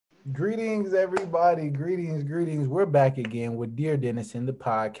Greetings, everybody. Greetings. We're back again with Dear Denison, the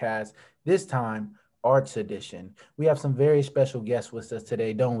podcast. This time, Arts Edition. We have some very special guests with us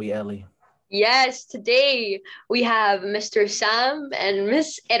today, don't we, Ellie? Yes, today we have Mr. Sam and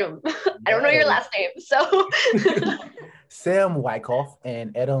Miss Edem. I don't know your Yes. last name, so Sam Wyckoff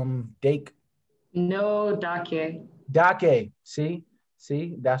and Edem Dake. No, Dake. Dake.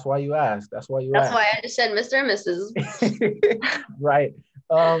 See, that's why you asked. That's why you that's asked. why I just said Mr. and Mrs. Right.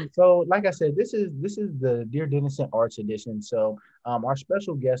 So like I said, this is the Dear Denison Arts Edition. So our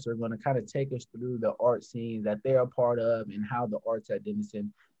special guests are going to kind of take us through the art scenes that they're a part of and how the arts at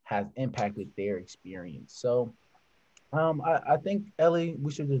Denison has impacted their experience. So I think Ellie,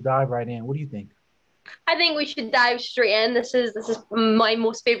 we should just dive right in. What do you think? I think we should dive straight in. This is my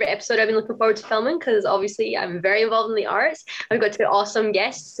most favorite episode. I've been looking forward to filming because obviously I'm very involved in the arts. I've got two awesome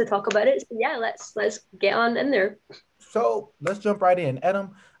guests to talk about it. So yeah, let's get on in there. So let's jump right in.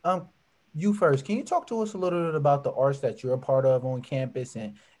 Adam, you first. Can you talk to us a little bit about the arts that you're a part of on campus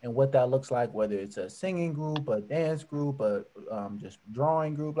and what that looks like, whether it's a singing group, a dance group, a just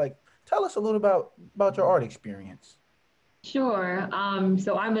drawing group? Like, tell us a little about your art experience. Sure.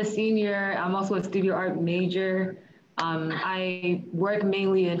 So I'm a senior. I'm also a studio art major. I work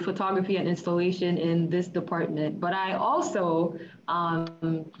mainly in photography and installation in this department, but I also,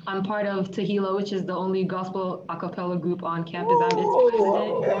 I'm part of Tehillah, which is the only gospel a cappella group on campus. I'm its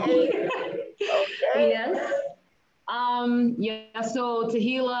Okay. president. Okay. Yes. Yeah, so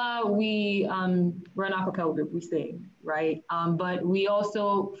Tehillah, we're an a cappella group, we sing, right? But we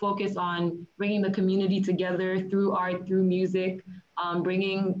also focus on bringing the community together through art, through music,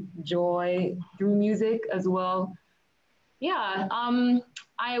 bringing joy through music as well. Yeah,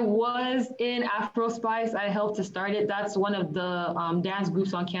 I was in Afro Spice. I helped to start it. That's one of the dance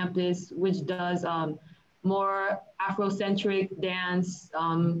groups on campus, which does more Afrocentric dance,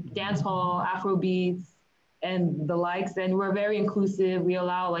 dance hall, Afro beats, and the likes. And we're very inclusive. We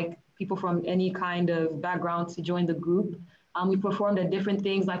allow like people from any kind of background to join the group. We performed at different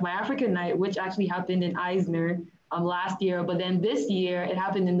things like my African night, which actually happened in Eisner last year. But then this year it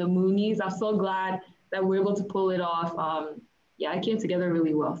happened in the Moonies. I'm so glad that we're able to pull it off. Yeah, it came together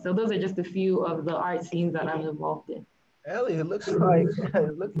really well. So those are just a few of the art scenes that I'm involved in. Ellie, it looks like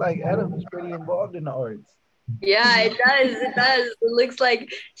Adam is pretty involved in the arts. Yeah, it does. It does. It looks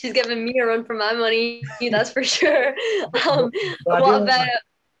like she's giving me a run for my money. That's for sure. But, Um, but, but I what do about? want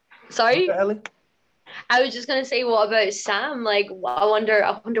Sorry, to, Ellie. I was just gonna say, what about Sam? Like, I wonder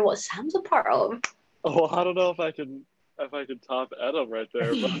what Sam's a part of. Oh, I don't know if I can top Edem right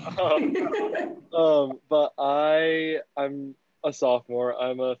there, but I'm a sophomore.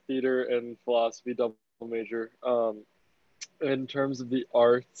 I'm a theater and philosophy double major. In terms of the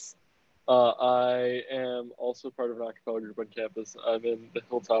arts, I am also part of an a cappella group on campus. I'm in the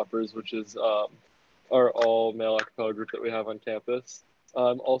Hilltoppers, which is our all male a cappella group that we have on campus.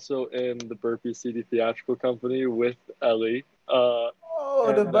 I'm also in the Burpee CD Theatrical Company with Ellie. Oh,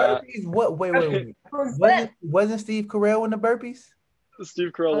 the And burpees. What? Wait. Who's that? Wasn't Steve Carell in the burpees?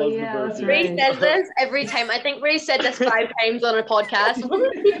 Steve Carell Oh loves the yeah, that's Ray right. says this every time. I think Ray said this 5 times on a podcast.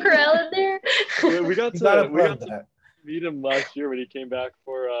 Wasn't Steve Carell in there? we got You gotta to we love got to that. meet him last year when he came back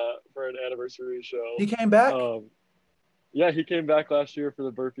for an anniversary show. He came back. Um, yeah, he came back last year for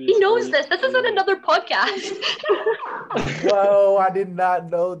the He Burpees knows 40th this. This isn't annual. another podcast. Whoa, I did not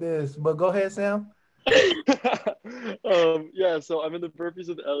know this. But go ahead, Sam. Yeah, so I'm in the Burpees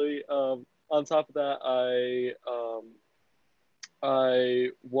with Ellie. On top of that, I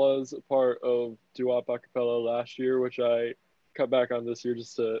was a part of Doo-Wop Acapella last year, which I cut back on this year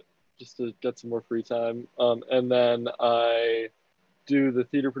just to get some more free time. And then I do the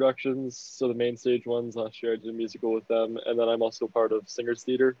theater productions, so the main stage ones. Last year I did a musical with them, and then I'm also part of Singers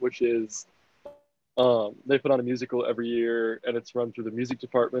Theater, which is they put on a musical every year, and it's run through the music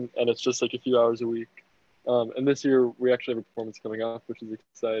department, and it's just like a few hours a week. And this year we actually have a performance coming up, which is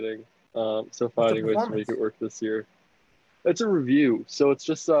exciting. So What's the finding ways to make performance? it work this year. It's a review, so it's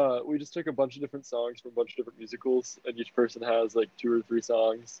just we just took a bunch of different songs from a bunch of different musicals, and each person has like 2 or 3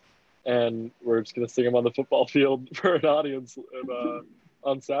 songs, and we're just gonna sing them on the football field for an audience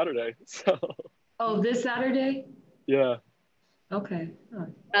on Saturday. So Oh, this Saturday? yeah, Okay. Huh.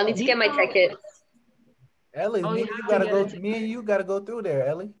 I'll need to Do get you my know? tickets. Ellie, Oh, me you and you have to gotta get go. it Me and together. you gotta go through there,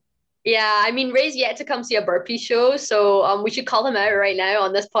 Ellie. Yeah, I mean, Ray's yet to come see a burpee show, so we should call him out right now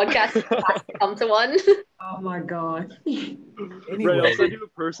on this podcast. He has to come to one. Oh my God. right. I'll Anyway, send you a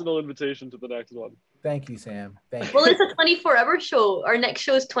personal invitation to the next one. thank you, Sam. Thank Well, you. it's a 24-hour show. Our next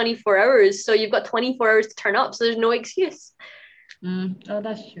show is 24 hours, so you've got 24 hours to turn up, so there's no excuse. Oh,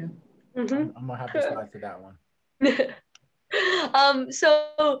 that's true. Mm-hmm. I'm gonna have to slide to that one.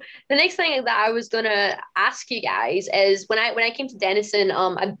 So the next thing that I was gonna ask you guys is when I came to Denison,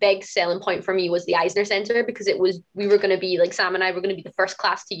 a big selling point for me was the Eisner Center because we were gonna be like Sam and I were gonna be the first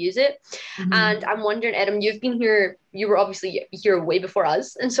class to use it. Mhm. And I'm wondering, Edem, you've been here, you were obviously here way before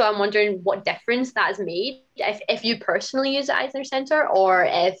us. And so I'm wondering what difference that has made if you personally use the Eisner Center or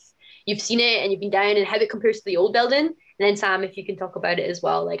if you've seen it and you've been down and how it compares to the old building. And then Sam, if you can talk about it as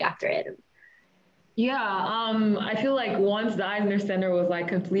well, like after Edem. Yeah, I feel like once the Eisner Center was like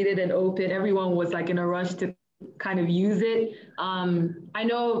completed and open, everyone was like in a rush to kind of use it. I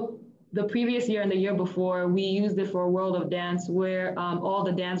know the previous year and the year before, we used it for World of Dance, where all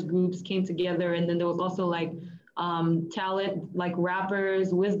the dance groups came together, and then there was also like talent, like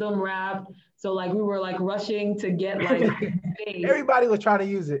rappers, wisdom rap. So like we were like rushing to get like space. Everybody was trying to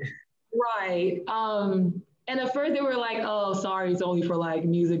use it. Right. And at first they were like, oh, sorry, it's only for like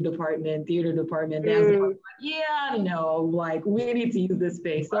music department, theater department, dance department. Yeah, no, like we need to use this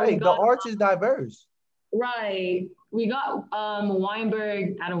space. So Right, the arts is diverse. right. We got Adam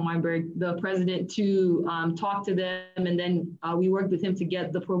Weinberg, the president, to talk to them, and then we worked with him to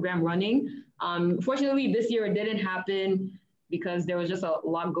get the program running. Fortunately, this year it didn't happen because there was just a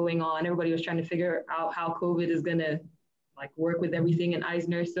lot going on. Everybody was trying to figure out how COVID is gonna like work with everything in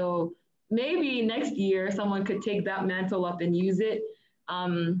Eisner. So maybe next year someone could take that mantle up and use it.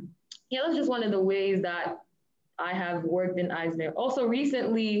 Yeah, that's just one of the ways that I have worked in Eisner. Also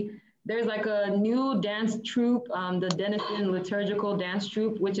recently, there's like a new dance troupe, the Denison Liturgical Dance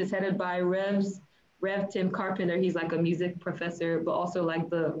Troupe, which is headed by Rev Tim Carpenter. He's like a music professor, but also like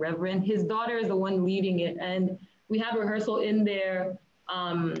the Reverend. His daughter is the one leading it. And we have rehearsal in there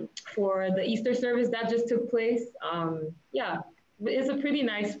for the Easter service that just took place. Yeah, it's a pretty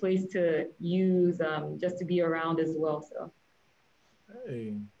nice place to use just to be around as well. So.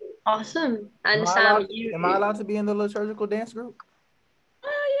 Hey. Awesome. And Am Sam, I allowed to be in the liturgical dance group?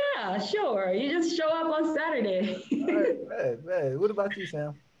 Oh yeah, sure. You just show up on Saturday. All right, man. What about you,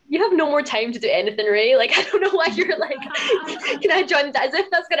 Sam? you have no more time to do anything, Ray. Like, I don't know why you're like, can I join that? As if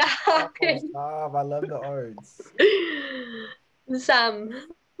that's gonna happen. Oh, stop. I love the arts. Sam,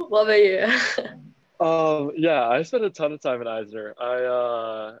 what about you? Yeah, I spent a ton of time in Eisner.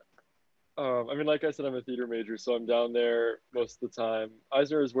 I mean, like I said, I'm a theater major, so I'm down there most of the time.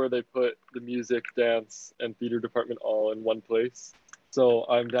 Eisner is where they put the music, dance, and theater department all in one place. So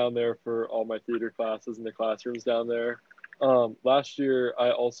I'm down there for all my theater classes in the classrooms down there. Last year, I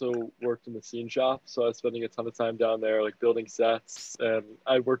also worked in the scene shop, so I was spending a ton of time down there, like building sets, and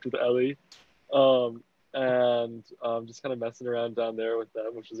I worked with Ellie, and just kind of messing around down there with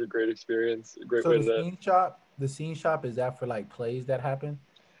them, which was a great experience. A great way to. The scene shop, is that for like plays that happen?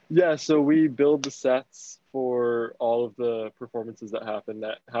 Yeah, so we build the sets for all of the performances that happen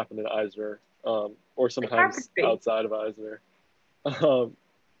in Eisner, or sometimes outside of Eisner.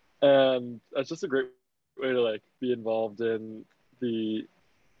 And that's just a great way to like be involved in the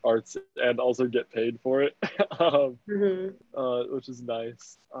arts and also get paid for it, which is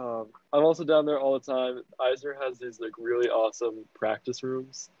nice. I'm also down there all the time. Eisner has these like really awesome practice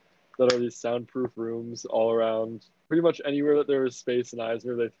rooms that are these soundproof rooms all around. Pretty much anywhere that there was space in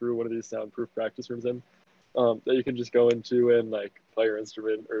Eisner, they threw one of these soundproof practice rooms in that you can just go into and like play your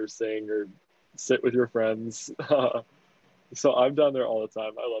instrument or sing or sit with your friends. So I'm down there all the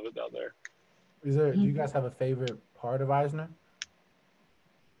time. I love it down there. Do you guys have a favorite part of Eisner?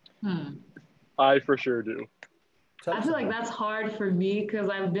 I for sure do. I feel like that's hard for me because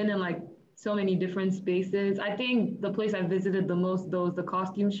I've been in like so many different spaces. I think the place I visited the most though is the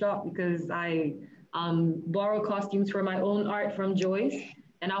costume shop because I borrow costumes for my own art from Joyce,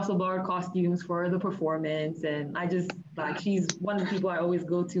 and also borrowed costumes for the performance. And I just like, she's one of the people I always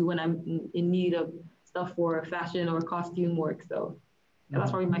go to when I'm in need of stuff for fashion or costume work. So that's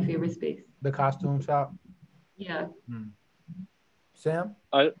probably my favorite space. The costume shop? Yeah. Sam?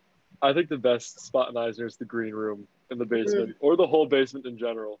 I think the best spot in Eisner is the green room in the basement, or the whole basement in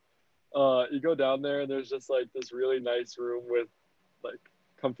general. You go down there and there's just like this really nice room with like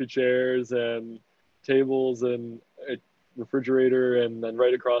comfy chairs and tables and a refrigerator, and then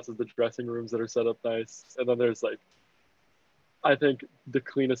right across is the dressing rooms that are set up nice. And then there's like, I think the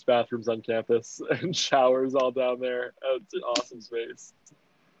cleanest bathrooms on campus and showers all down there. It's an awesome space.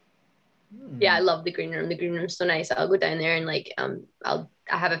 Yeah, I love the green room. The green room's so nice. I'll go down there and like I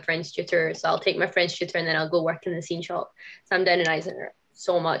have a French tutor, so I'll take my French tutor and then I'll go work in the scene shop. So I'm down in Eisner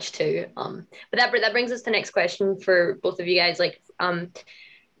so much too. But that brings us to the next question for both of you guys. Like,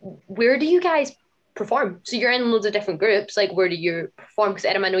 where do you guys perform? So you're in loads of different groups. Like, where do you perform? Because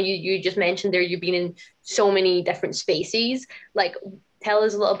Edem, I know you just mentioned there you've been in so many different spaces. Like, tell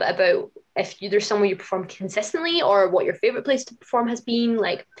us a little bit about there's somewhere you perform consistently, or what your favorite place to perform has been.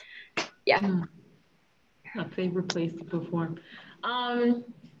 Like, yeah. A favorite place to perform.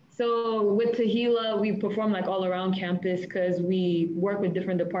 So with Tehillah, we perform like all around campus because we work with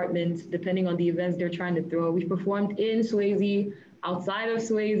different departments depending on the events they're trying to throw. We've performed in Swayze, outside of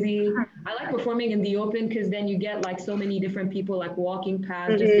Swayze. I like performing in the open because then you get like so many different people like walking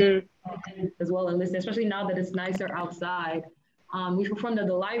past just to as well and listen, especially now that it's nicer outside. We've performed at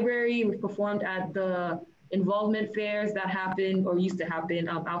the library. We've performed at the involvement fairs that happen or used to happen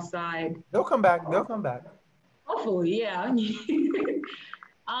outside. They'll come back. They'll come back. Hopefully, yeah.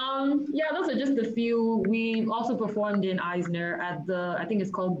 Yeah, those are just a few. We also performed in Eisner at I think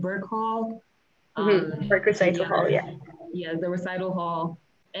it's called Burke Hall. Burke Recital Hall, yeah. Yeah, the recital hall.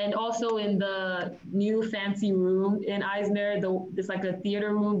 And also in the new fancy room in Eisner, it's like a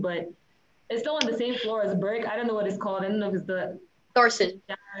theater room, but it's still on the same floor as Burke. I don't know what it's called. I don't know if it's the Thorson.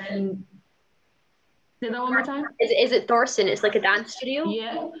 Say that one more time. Is it Thorson? It's like a dance studio.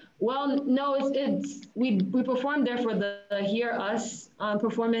 Yeah. Well, no, we performed there for the Hear Us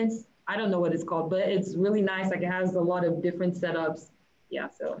performance. I don't know what it's called, but it's really nice. Like it has a lot of different setups. Yeah.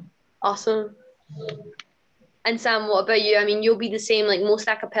 So awesome. And Sam, what about you? I mean, you'll be the same, like most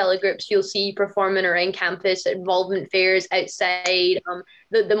a cappella groups you'll see performing around campus at involvement fairs outside.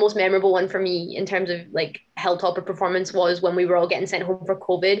 The most memorable one for me in terms of like Hilltopper performance was when we were all getting sent home for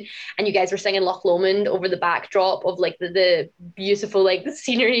COVID and you guys were singing Loch Lomond over the backdrop of like the beautiful like the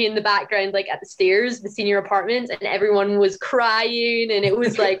scenery in the background, like at the stairs, the senior apartments, and everyone was crying and it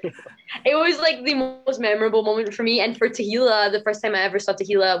was like it was like the most memorable moment for me. And for Tehillah, the first time I ever saw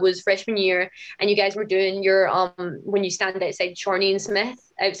Tehillah was freshman year, and you guys were doing your when you stand outside Shorney and Smith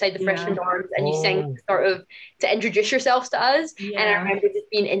outside the freshman dorms, and you sing sort of to introduce yourselves to us. And I remember just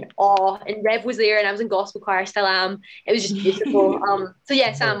being in awe. And Rev was there, and I was in gospel choir, still am. It was just beautiful. So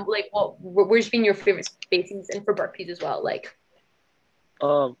yeah, Sam, like, where's been your favorite spaces, and for Burpees as well, like?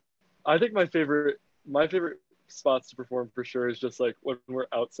 I think my favorite spots to perform for sure is just like when we're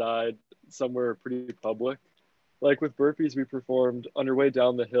outside somewhere pretty public. Like with Burpees, we performed on your way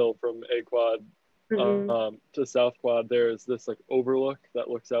down the hill from A Quad to South Quad. There's this like overlook that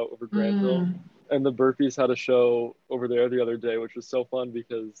looks out over Granville, and the Burpees had a show over there the other day, which was so fun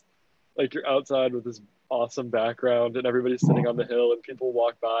because like you're outside with this awesome background and everybody's sitting on the hill and people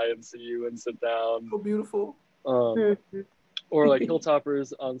walk by and see you and sit down. So beautiful. Or like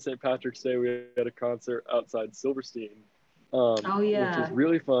Hilltoppers on St. Patrick's Day, we had a concert outside Silverstein, which was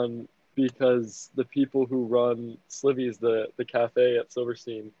really fun because the people who run Slivy's, the cafe at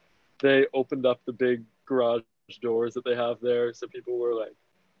Silverstein, they opened up the big garage doors that they have there, so people were like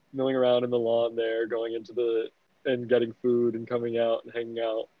milling around in the lawn there, going into and getting food and coming out and hanging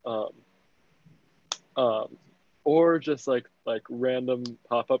out, or just like random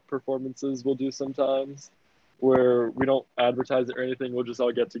pop-up performances we'll do sometimes, where we don't advertise it or anything. We'll just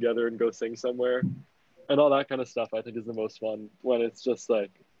all get together and go sing somewhere, and all that kind of stuff. I think is the most fun when it's just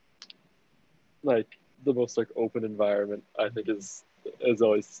like the most like open environment. I think is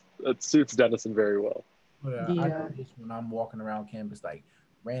always, it suits Denison very well. Yeah. I know this when I'm walking around campus, like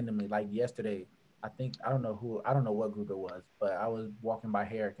randomly, like yesterday. I don't know what group it was, but I was walking by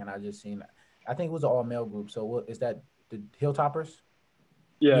Herrick and I just seen. I think it was an all male group. So what is that? The Hilltoppers?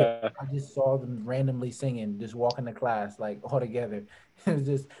 Yeah, I just saw them randomly singing, just walking to class, like all together. It was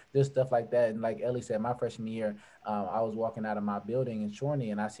just stuff like that. And like Ellie said, my freshman year, I was walking out of my building in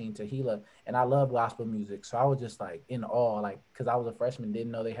Shorney, and I seen Tehillah, and I love gospel music, so I was just like in awe, like because I was a freshman,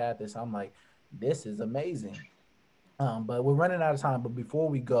 didn't know they had this. I'm like, this is amazing. But we're running out of time. But before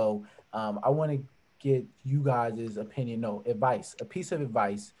we go, I want to get you guys' opinion, advice, a piece of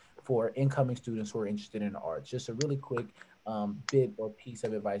advice for incoming students who are interested in the arts. Just a really quick bit or piece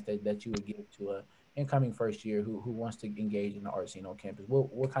of advice that you would give to a incoming first year who wants to engage in the art scene on campus.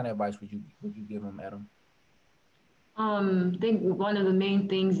 What kind of advice would you give them, Edem? I think one of the main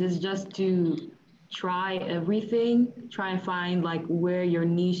things is just to try everything, try and find like where your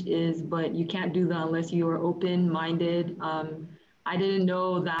niche is, but you can't do that unless you are open-minded. I didn't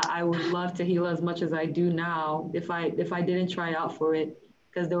know that I would love Tehillah as much as I do now if I didn't try out for it,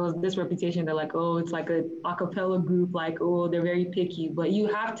 because there was this reputation that like, oh, it's like a cappella group, like, oh, they're very picky, but you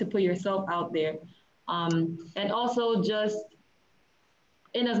have to put yourself out there. And also just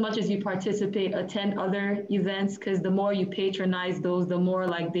in as much as you participate, attend other events, because the more you patronize those, the more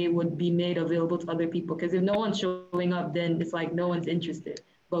like they would be made available to other people. Because if no one's showing up, then it's like no one's interested.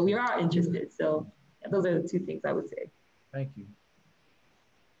 But we are interested. So those are the two things I would say. Thank you.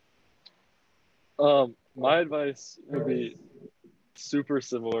 My advice would be super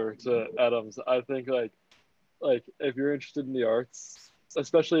similar to Edem's. I think like if you're interested in the arts,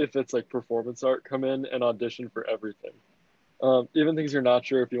 especially if it's like performance art, come in and audition for everything. Even things you're not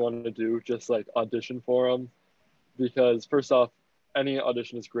sure if you want to do, just like audition for them. Because first off, any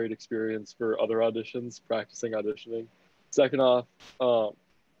audition is great experience for other auditions, practicing auditioning. Second off,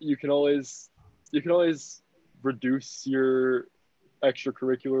 you can always reduce your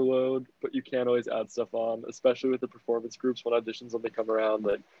extracurricular load, but you can't always add stuff on, especially with the performance groups when auditions only come around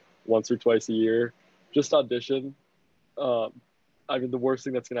like once or twice a year. Just audition. I mean, the worst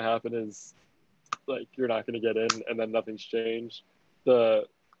thing that's going to happen is like you're not going to get in and then nothing's changed. The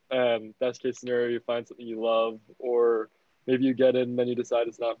best case scenario, you find something you love, or maybe you get in and then you decide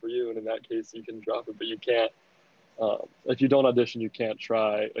it's not for you, and in that case you can drop it, but you can't if you don't audition, you can't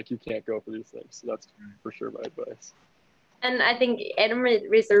try, like you can't go for these things. So that's for sure my advice. And I think Edem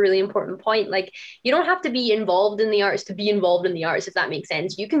raised a really important point. Like, you don't have to be involved in the arts to be involved in the arts, if that makes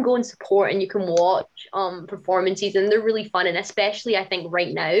sense. You can go and support and you can watch performances, and they're really fun. And especially, I think,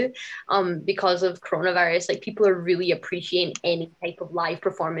 right now, because of coronavirus, like, people are really appreciating any type of live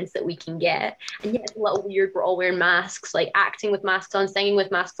performance that we can get. And yeah, it's a little weird. We're all wearing masks, like acting with masks on, singing with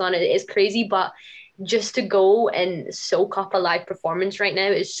masks on. It is crazy, but just to go and soak up a live performance right now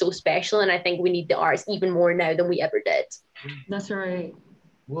is so special. And I think we need the arts even more now than we ever did. That's right.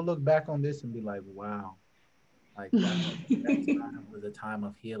 We'll look back on this and be like, wow, like that time was a time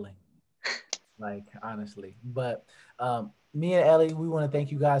of healing, like honestly. But me and Ellie, we want to thank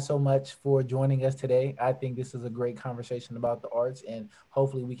you guys so much for joining us today. I think this is a great conversation about the arts, and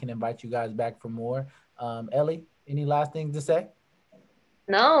hopefully we can invite you guys back for more. Ellie, any last things to say?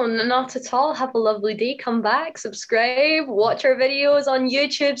 No, not at all. Have a lovely day. Come back, subscribe, watch our videos on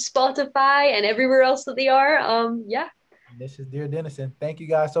YouTube, Spotify, and everywhere else that they are. Yeah. This is Dear Denison. Thank you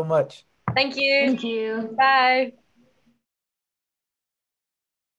guys so much. Thank you. Thank you. Bye.